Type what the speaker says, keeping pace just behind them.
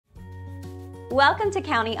Welcome to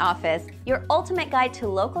County Office, your ultimate guide to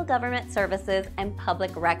local government services and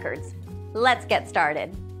public records. Let's get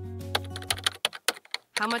started.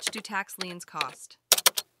 How much do tax liens cost?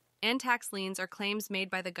 Tax liens are claims made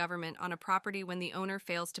by the government on a property when the owner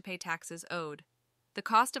fails to pay taxes owed. The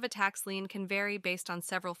cost of a tax lien can vary based on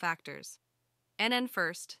several factors.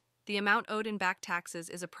 First, the amount owed in back taxes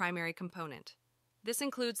is a primary component. This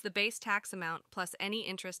includes the base tax amount plus any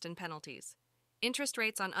interest and penalties. Interest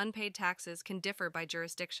rates on unpaid taxes can differ by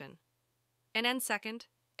jurisdiction. Second,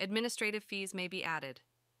 administrative fees may be added.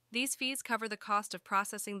 These fees cover the cost of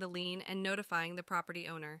processing the lien and notifying the property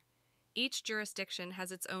owner. Each jurisdiction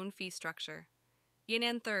has its own fee structure.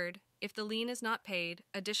 Third, if the lien is not paid,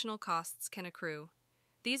 additional costs can accrue.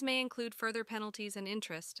 These may include further penalties and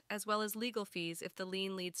interest, as well as legal fees if the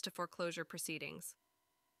lien leads to foreclosure proceedings.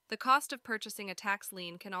 The cost of purchasing a tax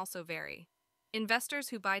lien can also vary. Investors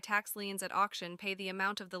who buy tax liens at auction pay the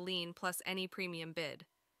amount of the lien plus any premium bid.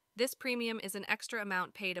 This premium is an extra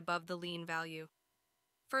amount paid above the lien value.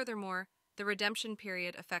 Furthermore, the redemption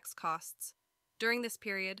period affects costs. During this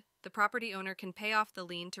period, the property owner can pay off the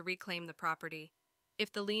lien to reclaim the property.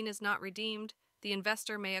 If the lien is not redeemed, the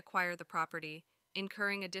investor may acquire the property,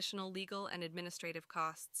 incurring additional legal and administrative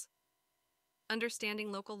costs.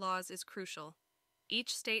 Understanding local laws is crucial.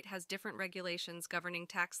 Each state has different regulations governing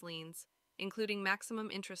tax liens, including maximum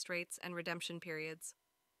interest rates and redemption periods.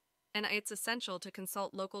 It's essential to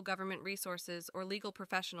consult local government resources or legal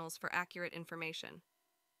professionals for accurate information.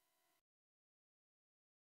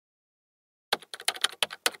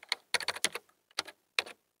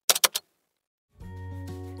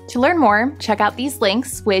 To learn more, check out these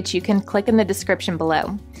links, which you can click in the description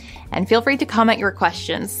below. And feel free to comment your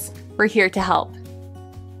questions. We're here to help.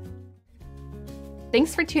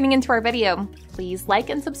 Thanks for tuning into our video. Please like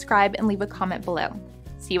and subscribe and leave a comment below.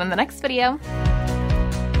 See you in the next video.